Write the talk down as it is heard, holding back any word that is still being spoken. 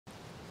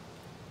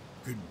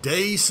Good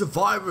day,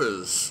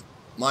 survivors.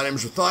 My name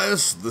is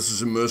Luthais, this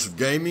is Immersive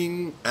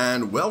Gaming,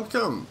 and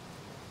welcome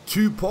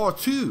to part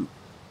 2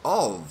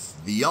 of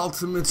the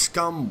Ultimate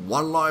Scum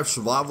One Life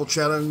Survival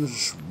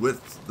Challenge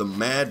with the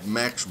Mad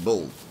Max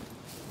build.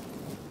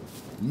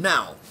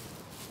 Now,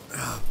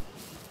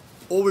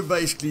 all we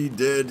basically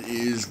did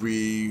is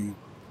we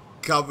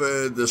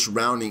covered the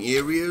surrounding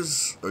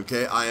areas.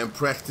 Okay, I am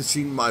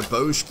practicing my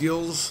bow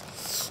skills.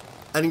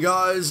 And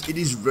guys, it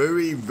is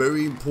very,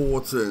 very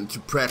important to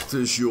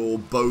practice your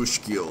bow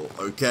skill,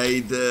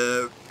 okay?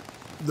 The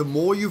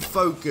more you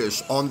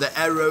focus on the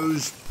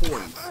arrow's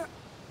point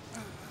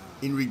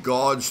in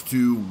regards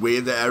to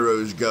where the arrow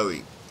is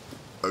going,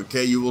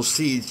 okay, you will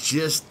see it's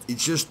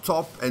just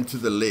top and to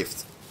the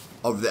left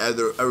of the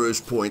other arrow's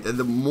point. And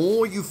the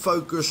more you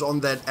focus on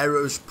that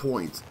arrow's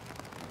point,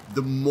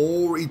 the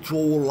more it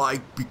will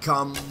like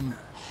become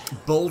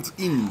built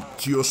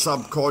into your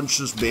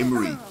subconscious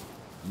memory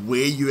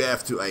where you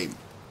have to aim.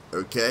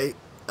 Okay,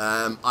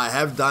 I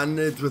have done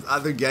it with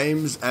other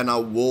games, and I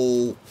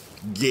will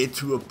get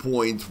to a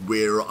point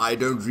where I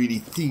don't really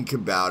think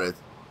about it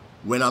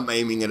when I'm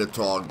aiming at a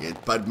target.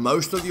 But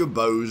most of your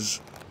bows,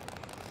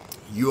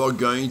 you are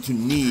going to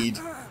need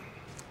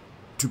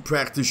to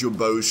practice your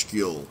bow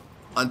skill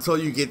until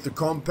you get the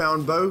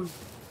compound bow,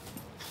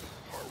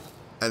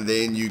 and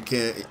then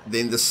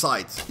the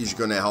sight is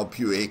going to help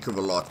you a heck of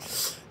a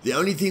lot. The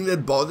only thing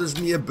that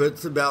bothers me a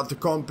bit about the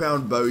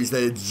compound bow is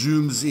that it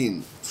zooms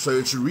in. So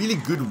it's a really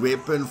good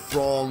weapon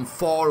from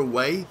far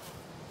away,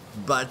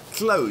 but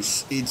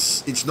close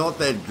it's not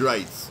that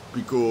great,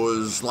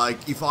 because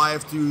like if I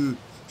have to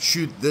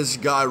shoot this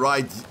guy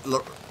right,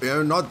 you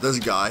know, not this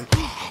guy,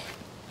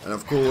 and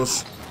of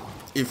course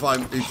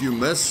if you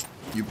miss,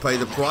 you pay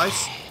the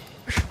price.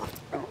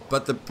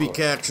 But the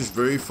pickaxe is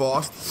very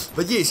fast.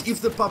 But yes, if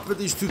the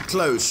puppet is too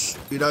close,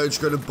 you know, it's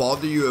going to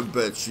bother you a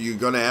bit. So you're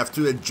going to have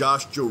to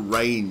adjust your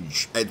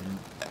range at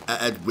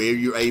where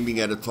you're aiming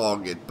at a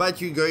target.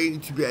 But you're going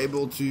to be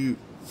able to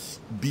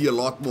be a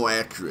lot more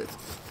accurate.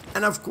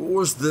 And of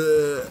course,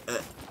 the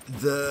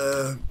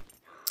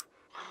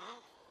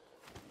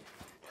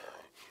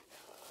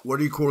what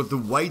do you call it? The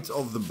weight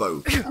of the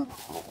bow.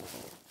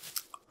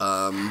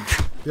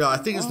 Yeah, I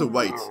think it's the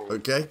weight.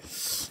 Okay.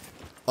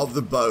 Of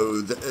the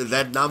bow,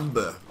 that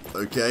number,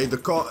 okay,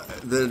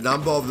 the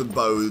number of the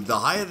bow, the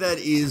higher that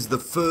is, the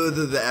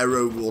further the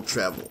arrow will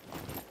travel.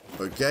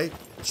 Okay,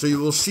 so you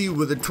will see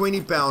with a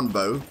 20-pound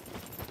bow,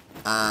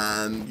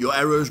 your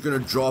arrow is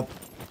going to drop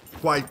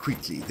quite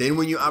quickly. Then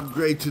when you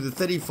upgrade to the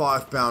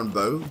 35-pound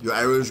bow, your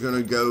arrow is going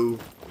to go,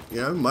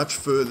 you know, much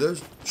further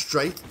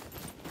straight.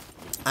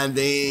 And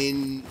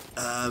then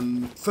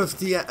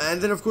 50,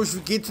 and then of course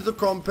we get to the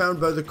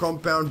compound bow. The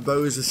compound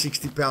bow is a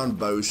 60-pound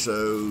bow,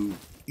 so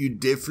you're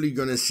definitely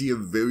going to see a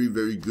very,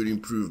 very good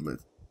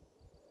improvement.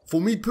 For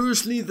me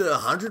personally, the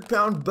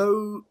 100-pound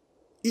bow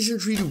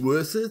isn't really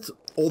worth it,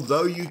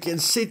 although you can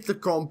set the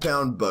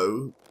compound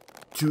bow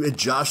to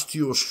adjust to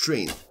your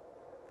strength,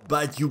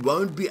 but you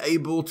won't be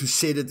able to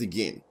set it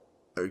again.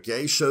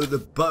 Okay, so the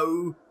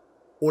bow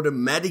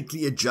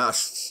automatically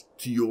adjusts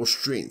to your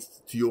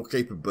strength, to your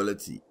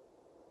capability.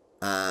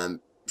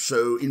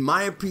 So in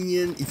my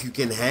opinion, if you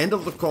can handle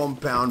the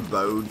compound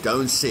bow,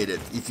 don't set it.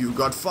 If you've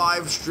got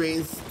 5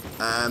 strength,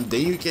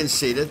 then you can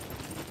set it,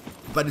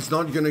 but it's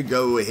not going to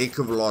go a heck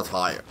of a lot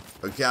higher.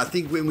 Okay, I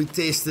think when we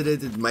tested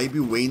it, it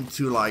maybe went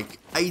to like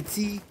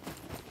 80.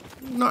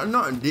 No,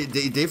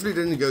 it definitely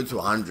didn't go to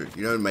 100.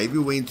 You know, maybe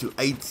went to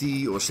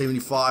 80 or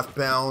 75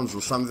 pounds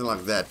or something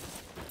like that.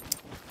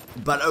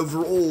 But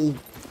overall,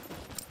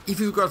 if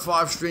you've got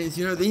 5 strength,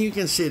 you know, then you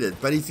can set it.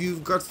 But if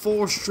you've got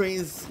 4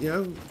 strength, you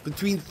know,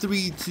 between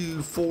 3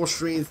 to 4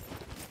 strength,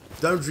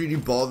 don't really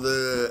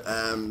bother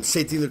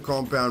setting the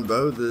compound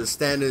bow. The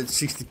standard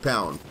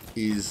 60-pound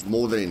is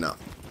more than enough.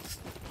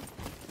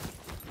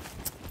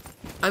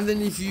 And then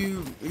if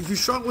you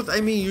struggle with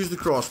aiming, use the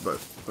crossbow.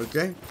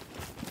 Okay,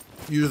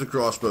 use the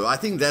crossbow. I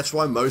think that's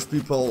why most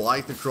people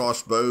like the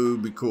crossbow,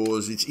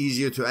 because it's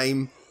easier to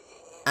aim,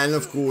 and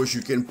of course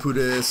you can put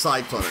a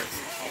sight on it,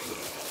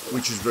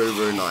 which is very,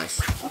 very nice.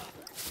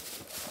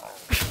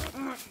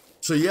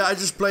 So yeah, I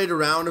just played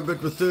around a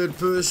bit with third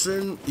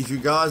person. If you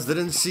guys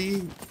didn't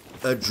see,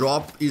 a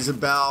drop is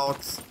about,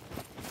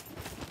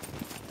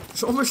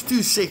 it's almost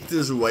 2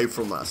 sectors away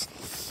from us,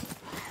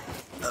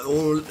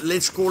 or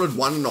let's call it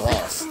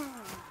 1.5.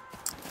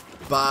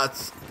 But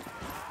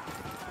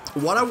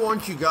what I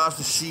want you guys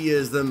to see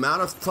is the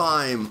amount of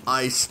time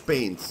I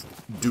spent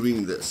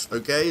doing this.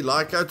 Okay,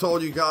 like I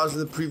told you guys in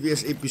the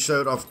previous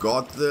episode, I've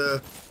got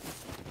the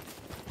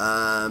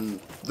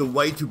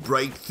way to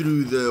break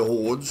through the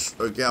hordes.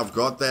 Okay, I've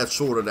got that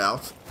sorted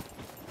out.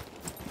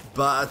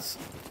 But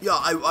yeah,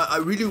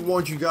 I really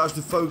want you guys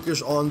to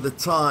focus on the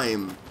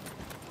time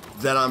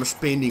that I'm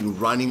spending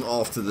running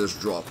after this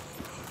drop.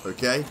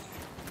 Okay,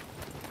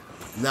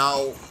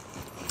 now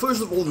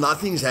first of all,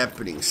 nothing's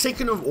happening.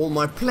 Second of all,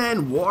 my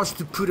plan was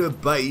to put a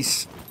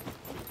base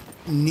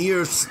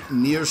near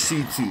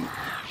C2.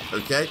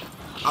 Okay,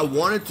 I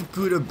wanted to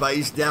put a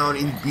base down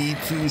in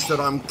B2 so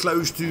that I'm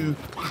close to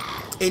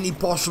any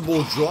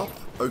possible drop,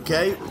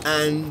 okay?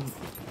 And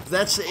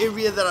that's the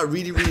area that I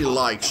really, really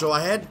like. So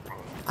I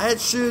had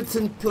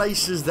certain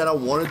places that I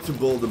wanted to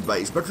build a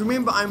base. But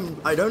remember,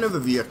 I don't have a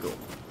vehicle.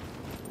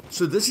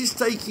 So this is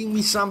taking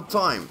me some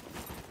time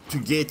to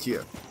get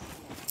here.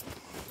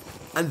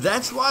 And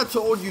that's why I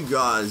told you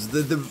guys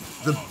that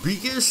the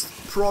biggest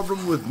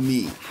problem with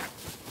me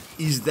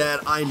is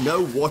that I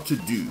know what to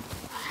do.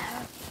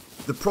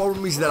 The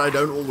problem is that I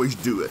don't always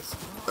do it.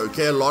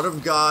 Okay, a lot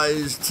of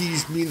guys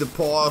teased me in the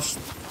past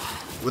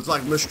with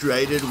like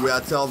Miscreated, where I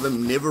tell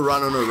them never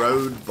run on a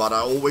road, but I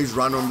always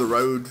run on the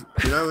road,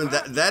 you know, and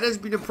that has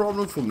been a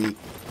problem for me.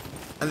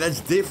 And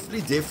that's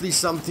definitely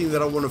something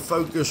that I want to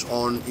focus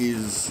on,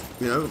 is,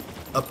 you know,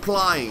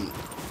 applying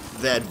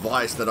the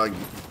advice that I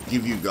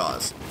give you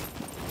guys.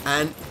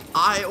 And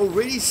I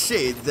already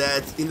said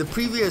that in the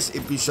previous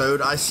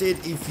episode, I said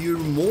if you're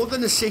more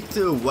than a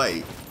sector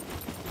away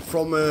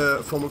from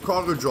a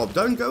cargo drop,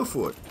 don't go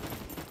for it.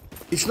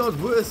 It's not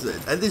worth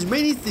it. And there's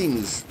many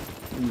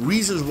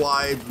reasons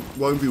why it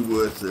won't be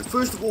worth it.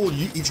 First of all,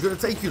 it's going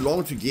to take you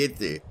long to get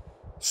there.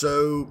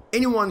 So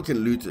anyone can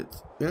loot it,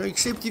 you know,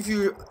 except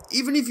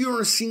even if you're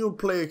on a single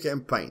player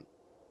campaign.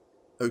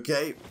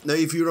 Okay, now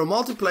if you're a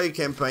multiplayer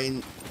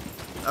campaign,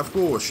 of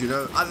course, you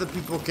know, other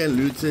people can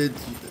loot it,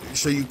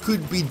 so you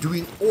could be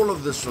doing all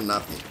of this for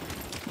nothing.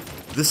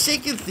 The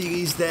second thing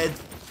is that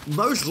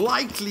most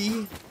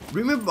likely,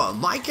 remember,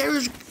 my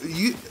character,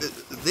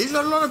 there's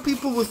a lot of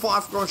people with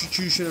 5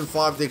 constitution and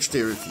 5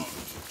 dexterity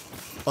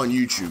on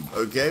YouTube,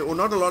 okay? Or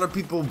not a lot of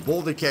people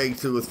build a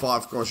character with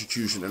 5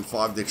 constitution and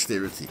 5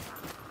 dexterity.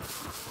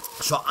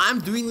 So I'm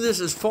doing this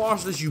as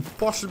fast as you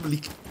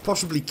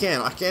possibly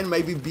can. I can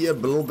maybe be a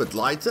little bit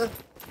lighter,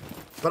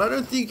 but I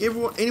don't think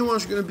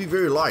anyone's going to be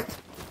very light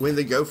when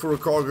they go for a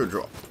cargo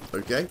drop,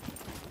 okay?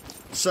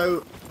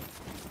 So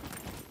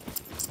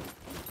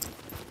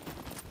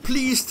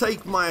please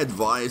take my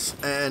advice,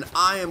 and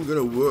I am going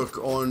to work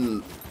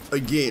on,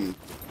 again,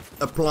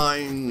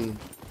 applying,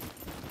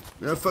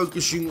 you know,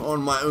 focusing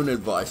on my own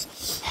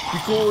advice.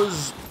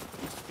 Because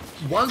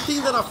one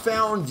thing that I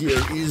found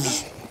here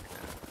is,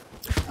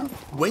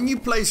 when you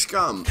play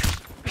Scum,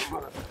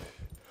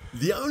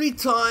 the only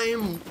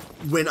time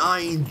when I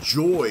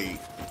enjoy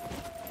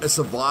a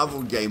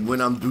survival game,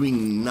 when I'm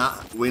doing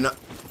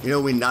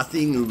when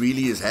nothing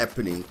really is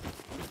happening,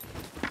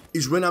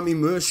 is when I'm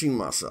immersing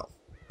myself,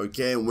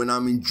 okay? When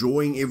I'm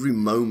enjoying every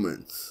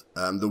moment,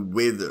 the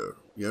weather,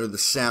 you know, the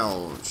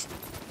sounds,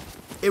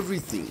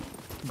 everything.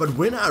 But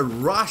when I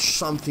rush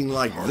something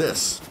like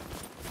this,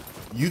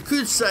 you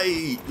could say,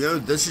 you know,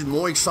 this is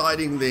more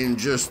exciting than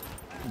just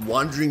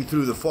wandering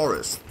through the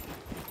forest.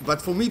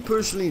 But for me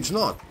personally, it's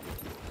not,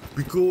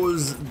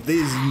 because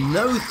there's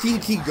no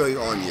thinking going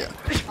on here.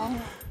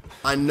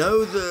 I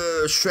know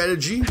the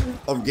strategy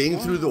of getting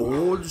through the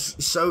hordes,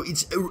 so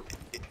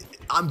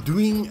I'm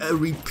doing a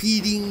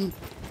repeating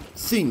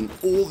thing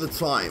all the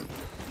time,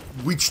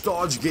 which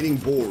starts getting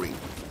boring.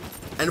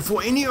 And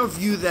for any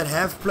of you that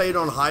have played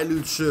on high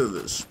loot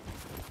servers,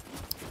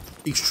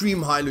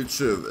 extreme high loot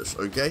servers,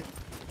 okay,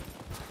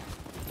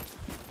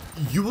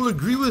 you will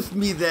agree with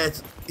me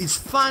that it's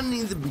fun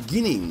in the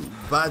beginning,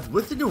 but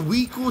within a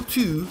week or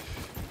two,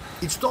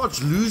 it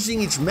starts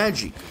losing its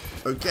magic,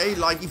 okay?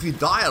 Like, if you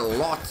die a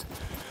lot,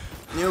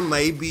 you know,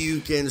 maybe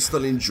you can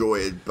still enjoy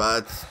it,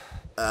 but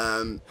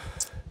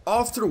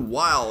after a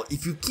while,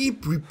 if you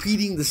keep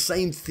repeating the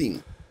same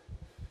thing,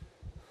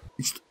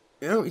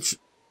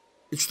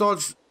 it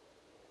starts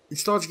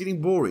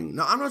getting boring.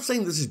 Now, I'm not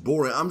saying this is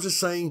boring. I'm just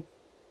saying,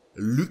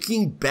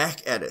 looking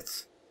back at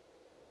it,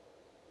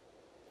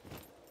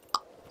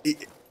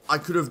 I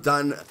could have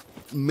done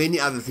many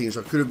other things.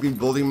 I could have been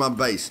building my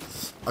base.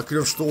 I could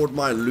have stored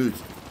my loot.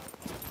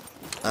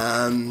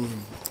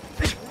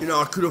 You know,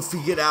 I could have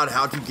figured out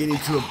how to get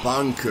into a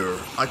bunker.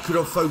 I could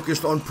have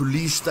focused on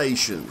police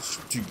stations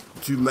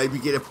to maybe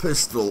get a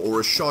pistol or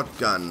a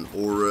shotgun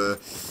or a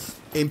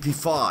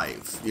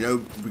MP5, you know,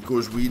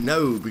 because we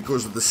know,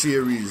 because of the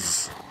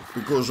series,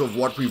 because of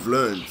what we've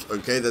learned,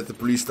 okay, that the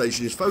police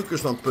station is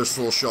focused on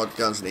pistols,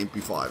 shotguns, and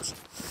MP5s.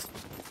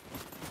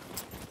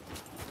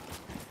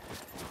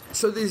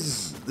 So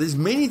there's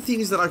many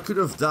things that I could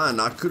have done.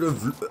 I could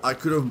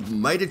have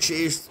made a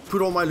chest,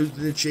 put all my loot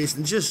in the chest,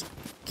 and just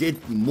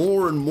get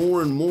more and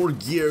more and more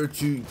gear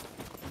to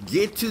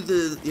get to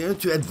the, you know,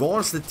 to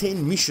advance the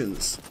 10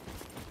 missions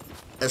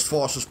as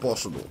fast as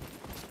possible.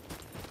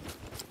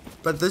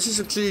 But this is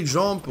a clear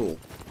example.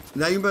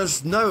 Now you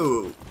must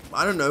know,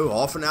 I don't know,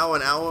 half an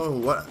hour,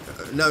 what?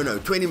 No,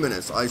 20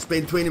 minutes. I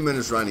spent 20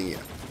 minutes running here.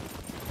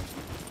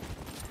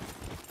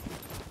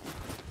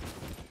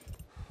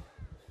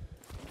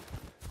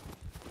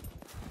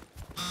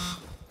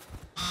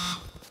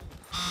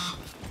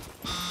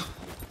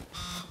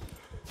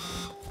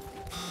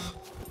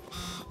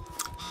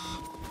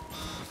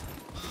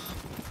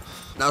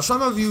 Now,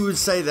 some of you would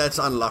say that's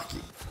unlucky.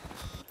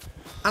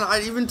 And I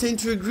even tend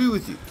to agree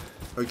with you,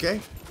 okay?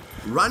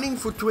 Running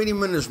for 20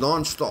 minutes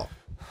non-stop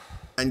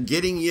and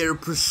getting here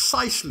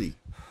precisely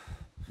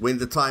when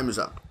the time is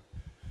up.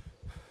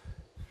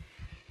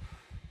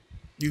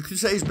 you could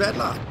say is bad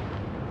luck.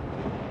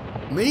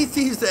 Many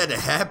things that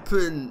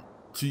happen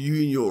to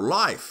you in your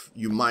life,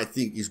 you might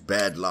think is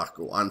bad luck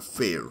or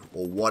unfair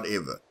or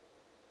whatever.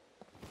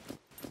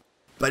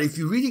 But if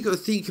you really go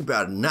think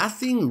about it,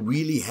 nothing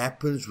really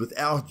happens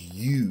without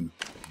you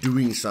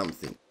doing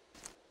something.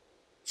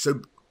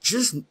 So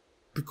just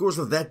because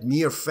of that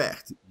mere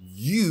fact,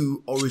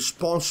 you are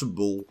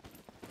responsible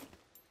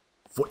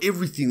for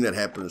everything that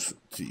happens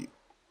to you.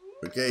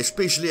 Okay,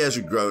 especially as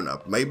a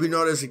grown-up. Maybe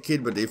not as a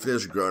kid, but definitely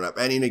as a grown-up.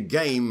 And in a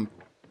game,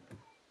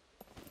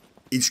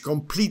 it's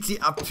completely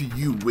up to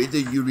you whether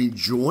you're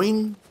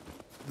enjoying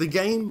the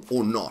game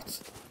or not,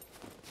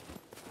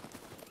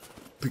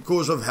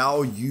 because of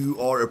how you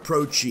are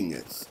approaching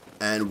it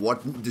and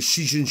what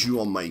decisions you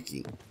are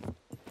making.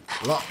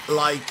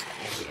 Like,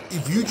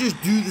 if you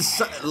just do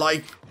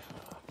like,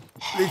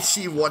 let's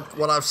see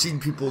what I've seen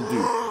people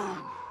do.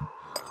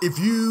 If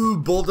you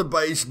build a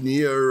base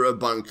near a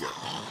bunker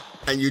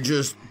and you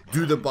just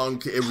do the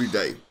bunker every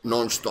day,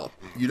 non-stop.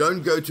 You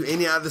don't go to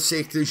any other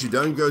sectors, you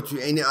don't go to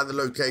any other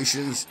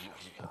locations,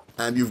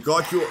 and you've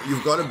got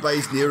a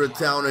base near a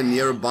town and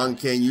near a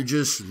bunker, and you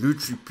just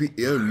loot, repeat,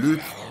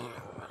 loot,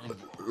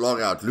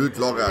 log out, loot,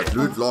 log out,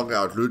 loot, log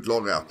out, loot,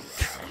 log out.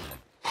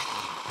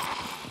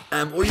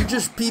 Or you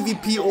just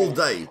PvP all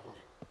day.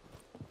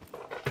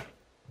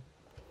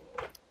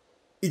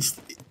 It's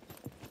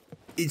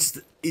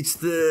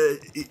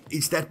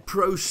that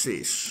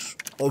process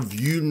of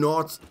you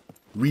not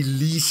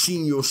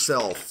releasing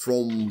yourself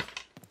from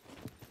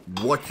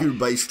what you're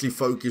basically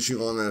focusing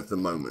on at the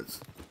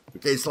moment.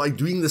 Okay, it's like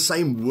doing the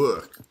same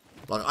work.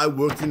 Like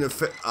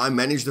I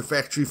managed a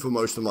factory for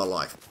most of my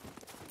life.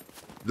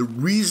 The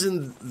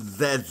reason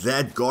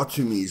that got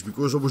to me is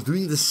because I was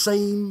doing the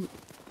same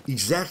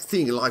exact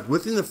thing. Like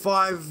within the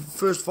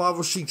first 5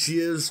 or 6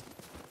 years,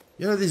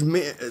 you know,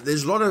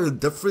 there's a lot of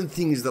different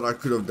things that I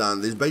could have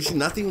done. There's basically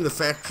nothing in the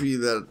factory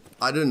that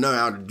I didn't know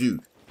how to do.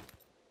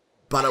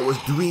 But I was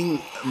doing,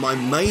 my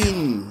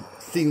main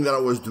thing that I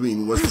was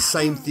doing was the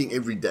same thing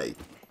every day.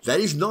 That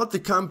is not the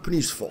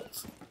company's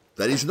fault.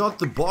 That is not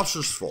the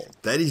boss's fault.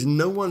 That is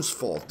no one's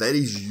fault. That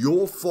is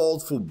your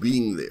fault for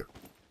being there.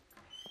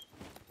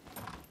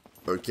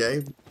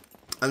 Okay?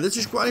 And this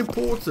is quite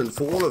important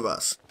for all of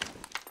us.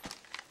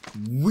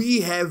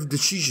 We have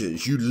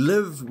decisions. You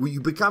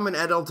become an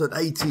adult at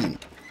 18.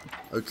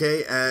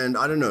 Okay, and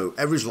I don't know,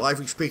 average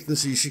life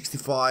expectancy is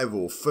 65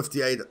 or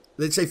 58.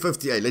 Let's say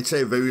 58. Let's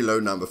say a very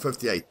low number,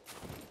 58.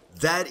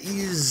 That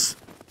is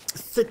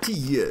 30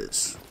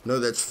 years. No,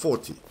 that's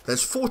 40.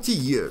 That's 40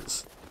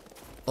 years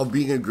of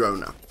being a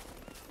grown-up.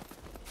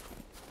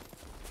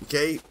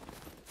 Okay?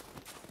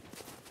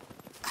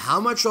 How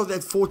much of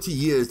that 40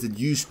 years did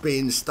you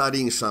spend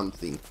studying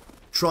something,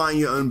 trying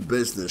your own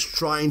business,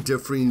 trying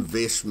different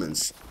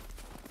investments,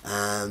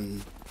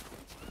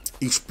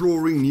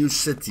 exploring new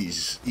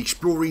cities,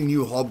 exploring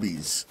new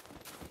hobbies,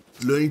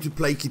 learning to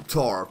play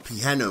guitar,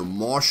 piano,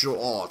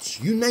 martial arts,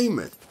 you name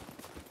it.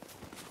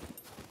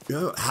 You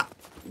know,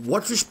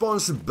 what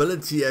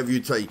responsibility have you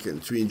taken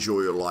to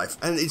enjoy your life?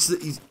 And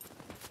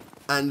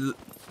and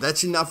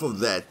that's enough of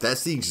that.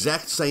 That's the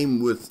exact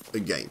same with a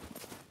game.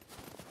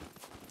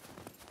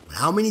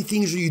 How many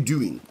things are you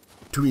doing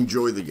to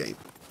enjoy the game?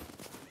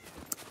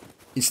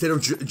 Instead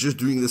of just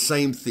doing the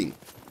same thing.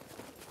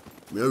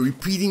 You know,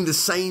 repeating the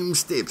same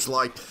steps.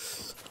 Like,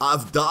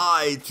 I've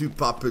died to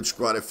puppets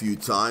quite a few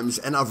times,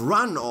 and I've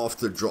run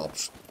after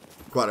drops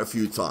quite a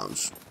few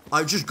times.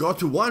 I just got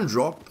to one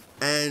drop,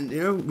 and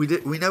you know, we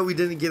know we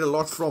didn't get a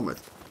lot from it.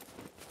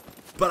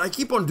 But I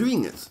keep on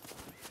doing it.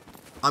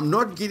 I'm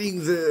not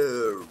getting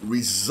the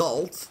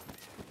result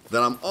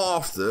that I'm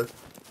after,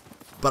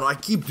 but I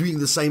keep doing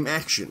the same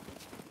action.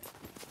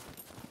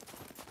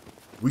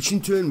 Which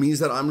in turn means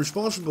that I'm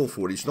responsible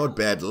for it. It's not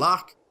bad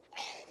luck.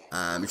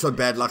 It's not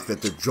bad luck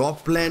that the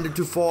drop landed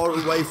too far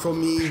away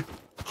from me.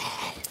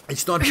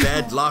 It's not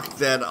bad luck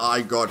that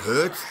I got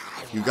hurt.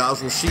 You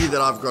guys will see that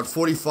I've got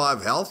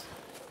 45 health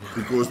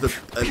because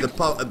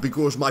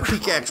because my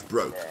pickaxe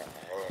broke.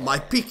 My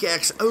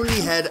pickaxe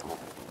only had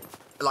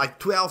like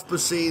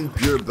 12%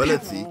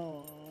 durability.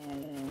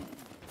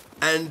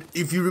 And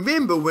if you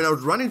remember, when I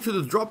was running to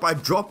the drop, I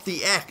dropped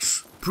the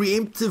axe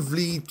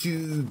preemptively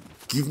to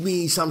give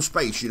me some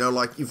space, you know,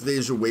 like if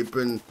there's a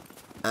weapon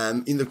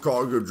in the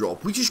cargo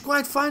drop, which is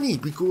quite funny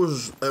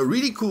because a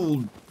really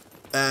cool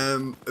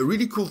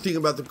thing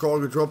about the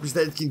cargo drop is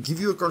that it can give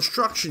you a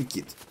construction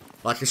kit,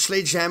 like a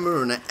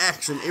sledgehammer and an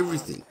axe and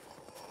everything.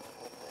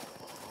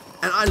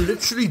 And I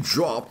literally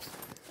dropped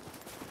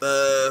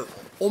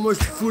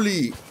almost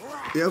fully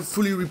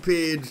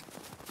repaired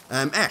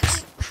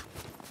axe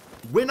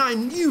when I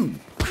knew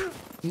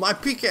my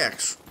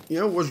pickaxe, you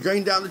know, was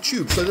going down the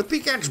tube. So the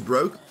pickaxe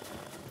broke,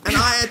 and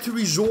I had to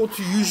resort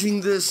to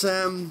using this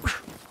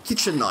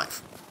kitchen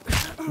knife,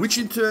 which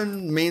in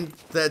turn meant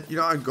that, you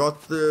know, I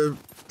got the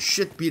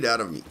shit beat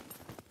out of me.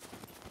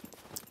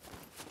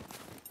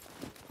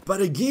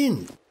 But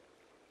again,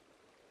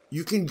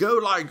 you can go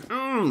like,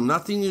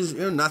 nothing is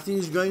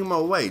going my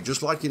way,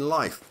 just like in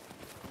life.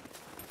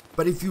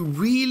 But if you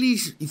really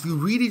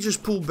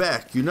just pull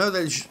back, you know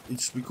that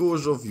it's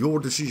because of your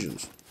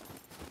decisions.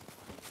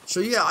 So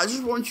yeah, I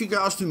just want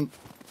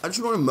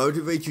to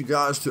motivate you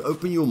guys to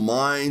open your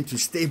mind, to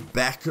step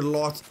back a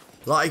lot.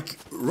 Like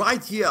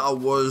right here,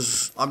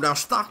 I'm now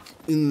stuck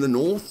in the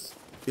north.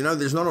 You know,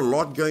 there's not a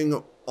lot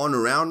going on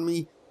around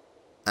me.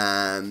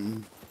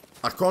 And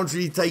I can't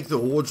really take the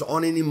hordes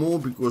on anymore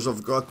because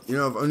I've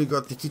only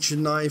got the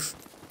kitchen knife.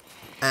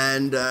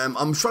 And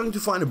I'm struggling to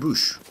find a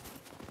bush.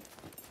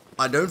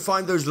 I don't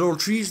find those little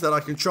trees that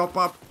I can chop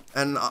up,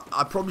 and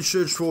I probably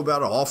searched for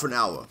about a half an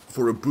hour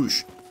for a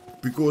bush,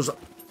 because,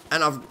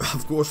 and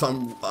I've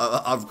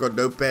got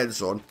no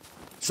pants on,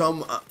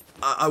 so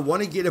I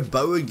want to get a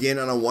bow again,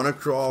 and I want to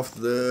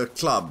craft the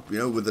club, you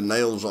know, with the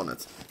nails on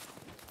it.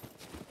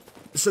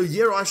 So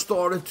here I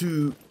started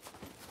to,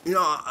 you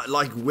know,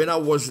 like when I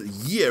was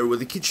here with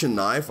the kitchen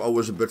knife, I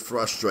was a bit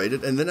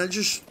frustrated, and then I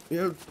just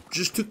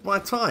took my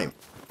time.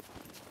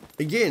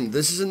 Again,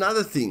 this is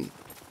another thing.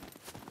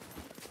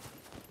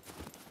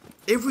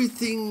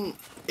 Everything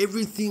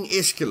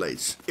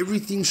escalates.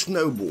 Everything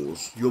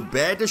snowballs. Your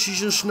bad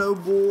decisions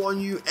snowball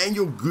on you, and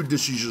your good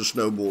decisions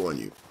snowball on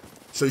you.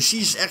 So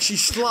she's actually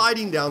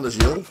sliding down this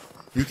hill.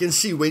 You can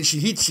see when she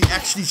hits, she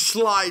actually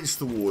slides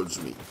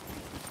towards me.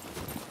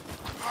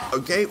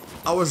 Okay,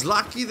 I was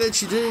lucky that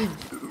she didn't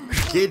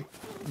get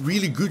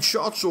really good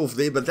shots off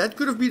there, but that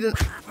could have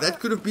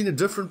been a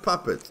different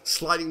puppet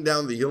sliding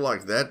down the hill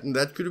like that, and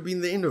that could have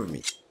been the end of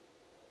me.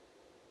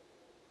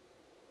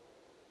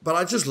 But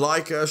I just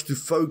like us to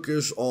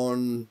focus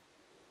on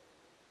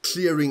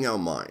clearing our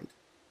mind.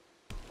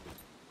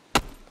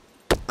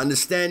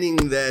 Understanding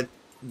that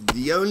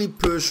the only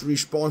person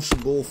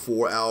responsible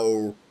for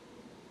our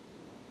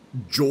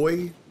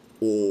joy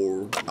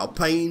or our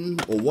pain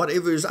or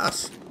whatever is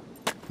us.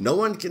 No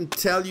one can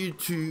tell you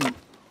to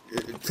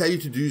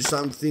do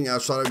something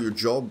outside of your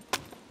job.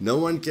 No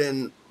one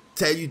can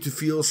tell you to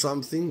feel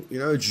something. You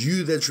know, it's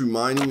you that's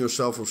reminding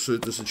yourself of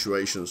certain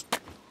situations.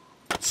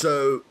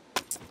 So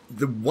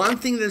the one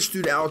thing that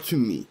stood out to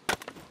me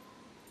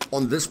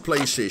on this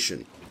play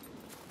session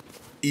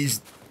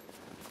is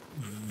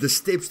the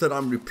steps that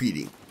I'm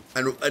repeating.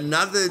 And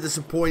another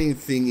disappointing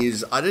thing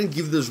is I didn't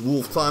give this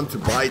wolf time to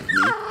bite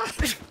me.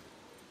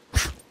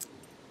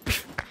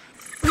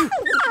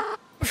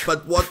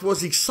 But what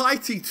was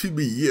exciting to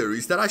me here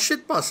is that I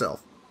shit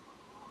myself.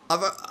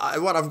 I've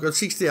got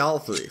 60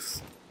 health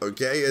left.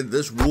 Okay, and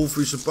this wolf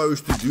is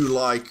supposed to do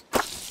like,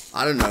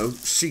 I don't know,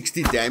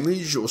 60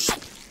 damage or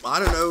I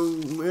don't know,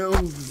 you know,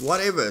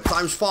 whatever,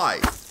 times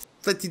 5,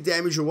 30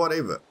 damage or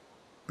whatever,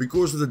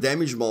 because of the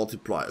damage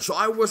multiplier. So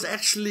I was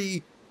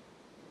actually,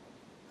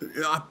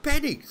 I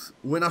panicked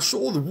when I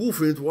saw the wolf,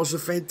 and it was a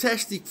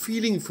fantastic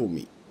feeling for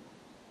me.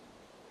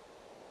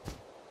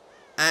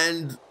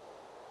 And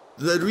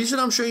the reason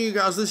I'm showing you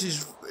guys this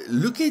is,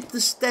 look at the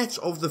stats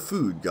of the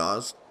food,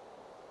 guys.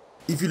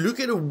 If you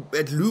look at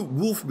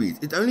wolf meat,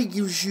 it only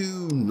gives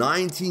you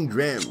 19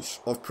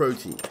 grams of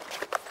protein.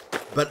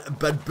 But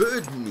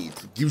bird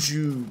meat gives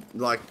you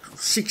like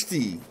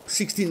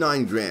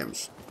 69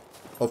 grams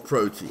of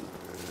protein.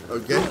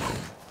 Okay?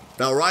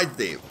 Now right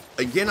there.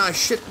 Again, I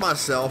shit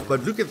myself,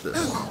 but look at this.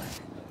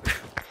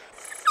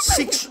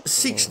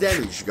 6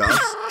 damage, guys.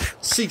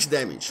 6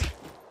 damage.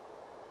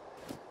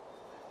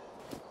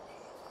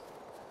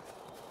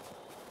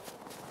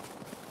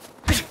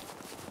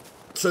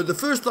 So the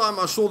first time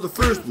I saw the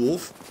first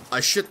wolf, I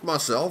shit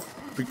myself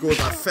because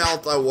I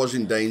felt I was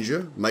in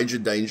danger, major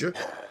danger.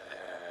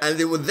 And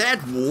then with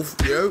that wolf,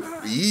 you know,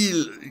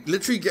 he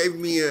literally gave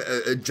me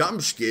a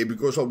jump scare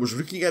because I was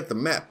looking at the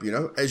map, you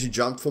know, as he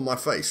jumped for my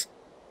face.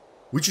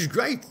 Which is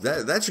great.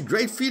 That's a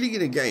great feeling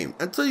in a game.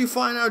 Until you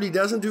find out he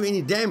doesn't do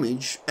any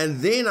damage. And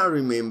then I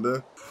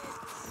remember,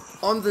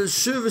 on the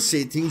server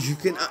settings, you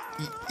can,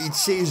 it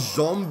says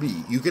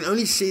zombie. You can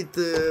only set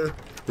the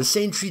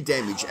sentry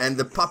damage and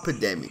the puppet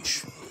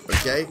damage.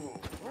 Okay?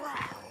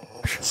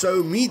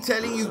 So me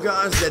telling you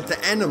guys that the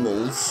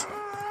animals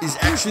is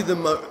actually the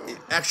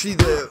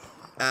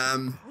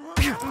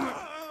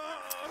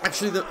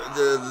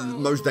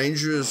most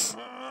dangerous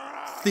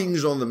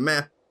things on the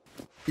map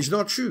is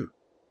not true,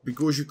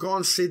 because you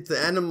can't set the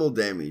animal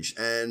damage.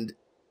 And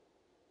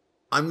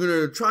I'm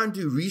gonna try and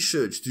do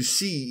research to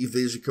see if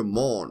there's a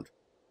command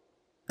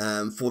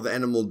for the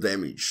animal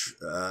damage,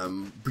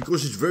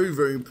 because it's very,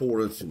 very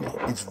important to me.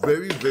 It's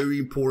very, very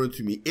important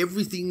to me.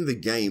 Everything in the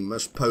game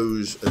must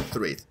pose a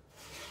threat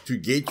to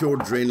get your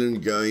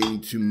adrenaline going,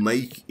 to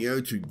make, you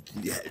know,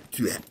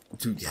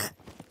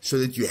 so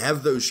that you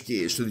have those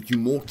scares, so that you're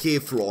more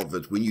careful of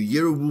it. When you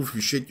hear a wolf,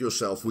 you shit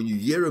yourself. When you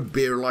hear a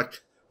bear,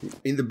 like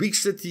in the big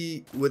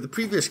city with the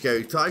previous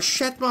character, I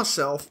shat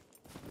myself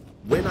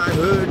when I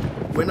heard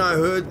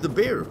the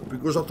bear,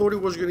 because I thought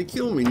it was going to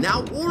kill me.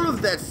 Now all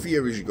of that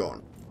fear is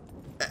gone,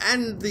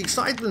 and the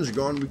excitement's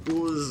gone,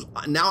 because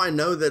now I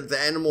know that the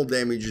animal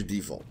damage is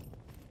default.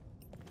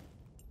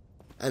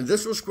 And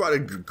this was quite a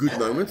good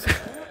moment.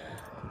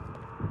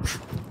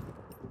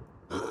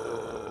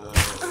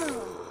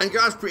 And And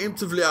guys,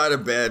 preemptively, I had a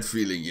bad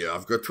feeling here.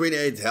 I've got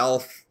 28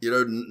 health. You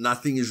know,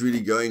 nothing is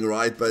really going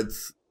right. But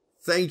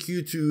thank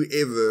you to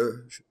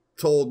whoever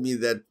told me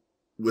that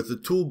with a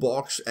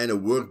toolbox and a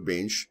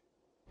workbench,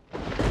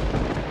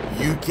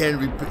 you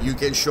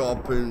can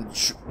sharpen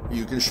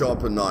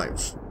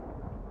knives.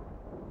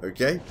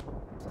 Okay.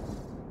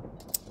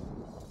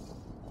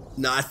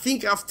 Now I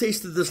think I've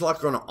tested this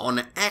like on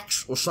an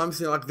axe or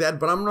something like that,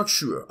 but I'm not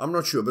sure.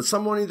 But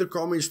someone in the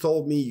comments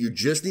told me you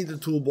just need the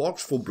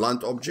toolbox for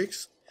blunt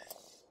objects,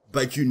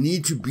 but you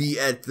need to be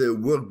at the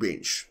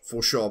workbench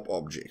for sharp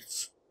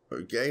objects.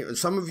 Okay, and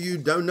some of you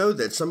don't know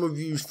that. Some of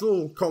you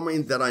still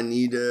comment that I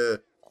need a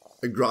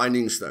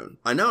grinding stone.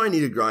 I know I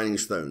need a grinding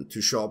stone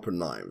to sharpen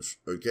knives.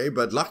 Okay,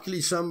 but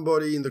luckily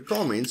somebody in the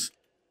comments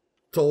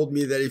told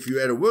me that if you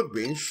had a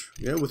workbench,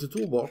 you know, with a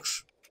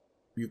toolbox,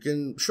 you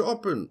can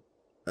sharpen.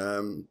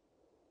 You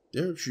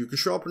can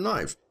sharpen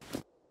knives.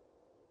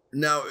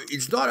 Now,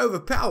 it's not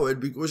overpowered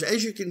because,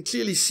 as you can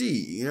clearly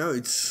see, you know,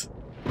 it's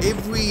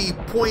every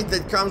point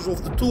that comes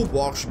off the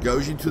toolbox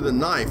goes into the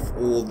knife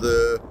or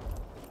the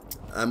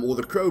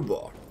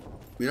crowbar.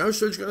 You know,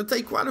 so it's going to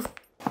take quite a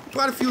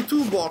few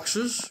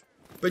toolboxes,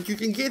 but you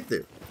can get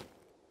there.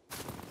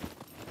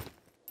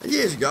 And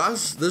yes,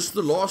 guys, this is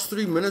the last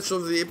 3 minutes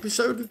of the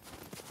episode.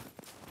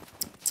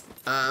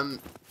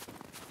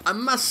 I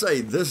must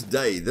say,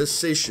 this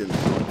session,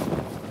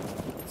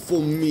 for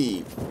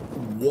me,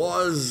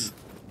 was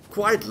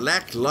quite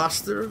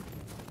lackluster,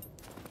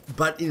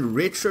 but in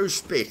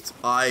retrospect,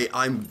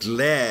 I'm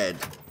glad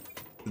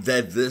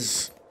that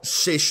this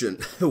session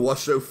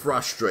was so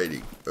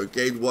frustrating.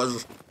 Okay, it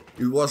was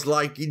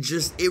like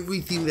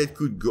everything that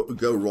could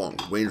go wrong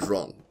went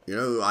wrong. You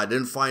know, I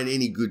didn't find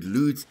any good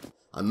loot.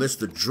 I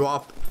missed a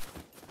drop.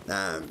 You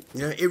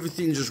know,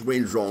 everything just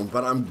went wrong.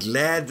 But I'm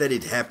glad that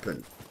it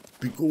happened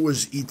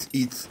because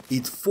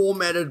it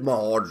formatted my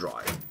hard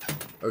drive.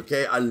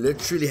 Okay, I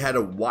literally had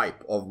a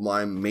wipe of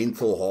my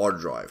mental hard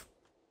drive.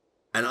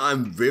 And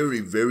I'm very,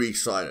 very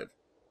excited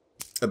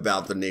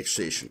about the next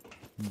session.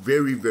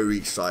 Very, very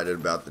excited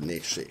about the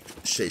next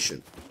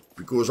session.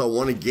 Because I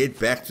want to get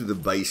back to the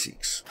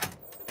basics.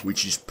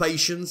 Which is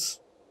patience.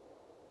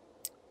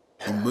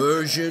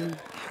 Immersion.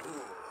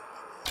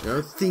 You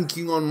know,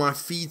 thinking on my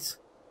feet.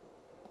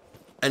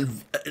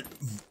 And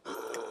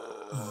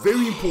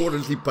very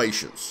importantly,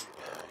 patience.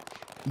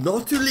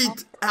 Not to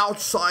let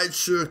outside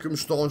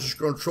circumstances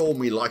control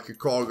me like a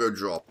cargo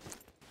drop.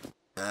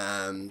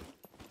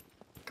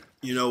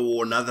 You know,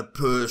 or another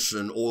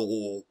person,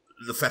 or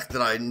the fact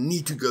that I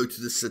need to go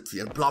to the city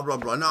and blah, blah,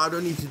 blah. No, I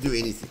don't need to do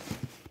anything.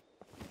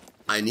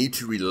 I need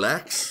to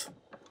relax,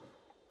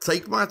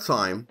 take my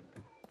time,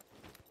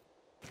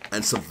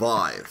 and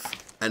survive.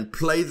 And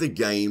play the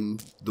game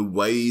the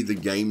way the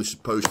game is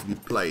supposed to be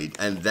played.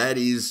 And that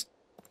is,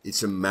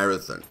 it's a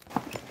marathon.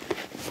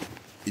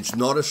 It's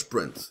not a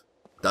sprint.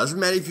 Doesn't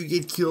matter if you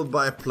get killed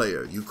by a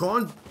player. You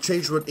can't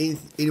change what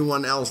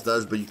anyone else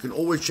does, but you can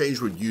always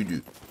change what you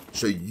do.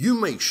 So you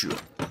make sure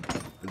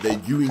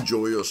that you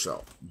enjoy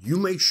yourself. You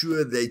make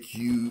sure that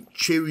you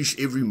cherish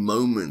every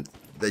moment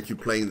that you're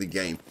playing the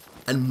game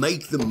and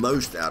make the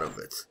most out of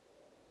it.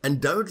 And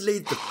don't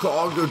let the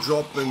cargo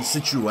drop and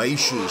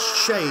situations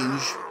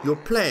change your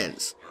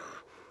plans.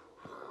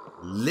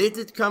 Let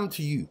it come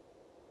to you.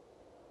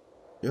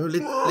 You know,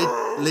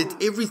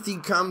 let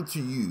everything come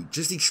to you.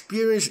 Just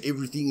experience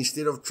everything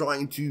instead of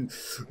trying to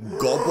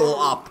gobble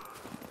up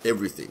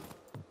everything.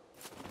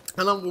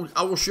 And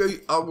I will show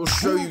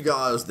you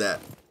guys that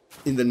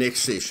in the next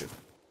session.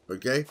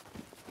 Okay?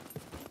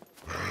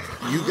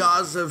 You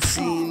guys have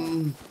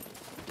seen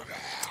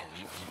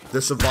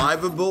the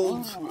Survivor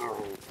build,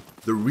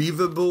 the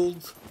Reaver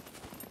build,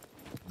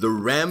 the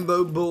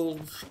Rambo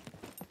build,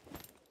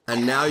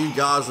 and now you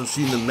guys have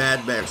seen the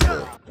Mad Max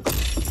build.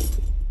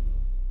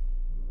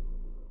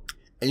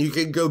 And you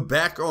can go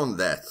back on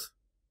that.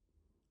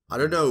 I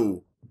don't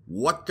know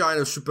what kind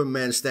of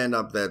Superman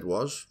stand-up that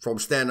was. From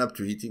stand-up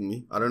to hitting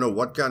me. I don't know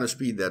what kind of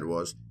speed that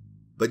was.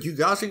 But you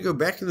guys can go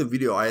back in the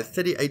video. I had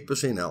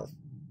 38% health.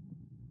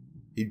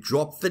 It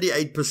dropped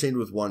 38%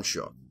 with one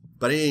shot.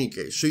 But in any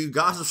case, so you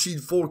guys have seen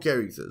 4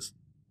 characters.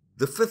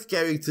 The 5th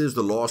character is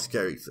the last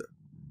character.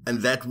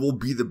 And that will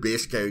be the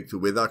best character.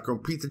 Whether I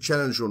complete the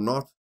challenge or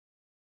not,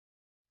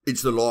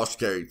 it's the last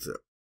character.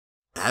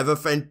 Have a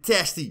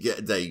fantastic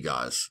day,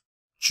 guys.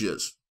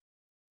 Cheers.